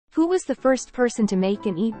Who was the first person to make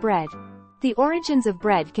and eat bread? The origins of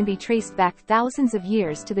bread can be traced back thousands of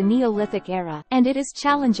years to the Neolithic era, and it is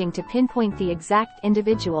challenging to pinpoint the exact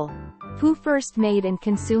individual who first made and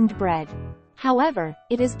consumed bread. However,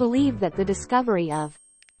 it is believed that the discovery of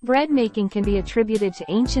bread making can be attributed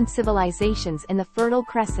to ancient civilizations in the Fertile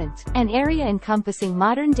Crescent, an area encompassing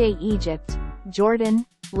modern-day Egypt, Jordan,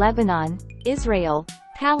 Lebanon, Israel,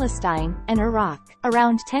 Palestine, and Iraq.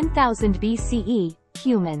 Around 10,000 BCE,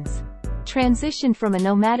 humans transitioned from a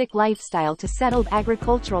nomadic lifestyle to settled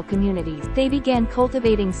agricultural communities. They began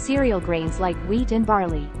cultivating cereal grains like wheat and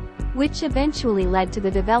barley, which eventually led to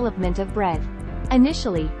the development of bread.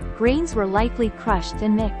 Initially, grains were likely crushed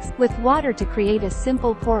and mixed with water to create a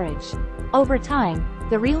simple porridge. Over time,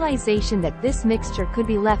 the realization that this mixture could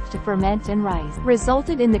be left to ferment and rise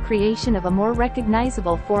resulted in the creation of a more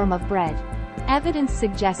recognizable form of bread. Evidence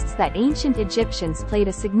suggests that ancient Egyptians played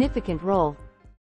a significant role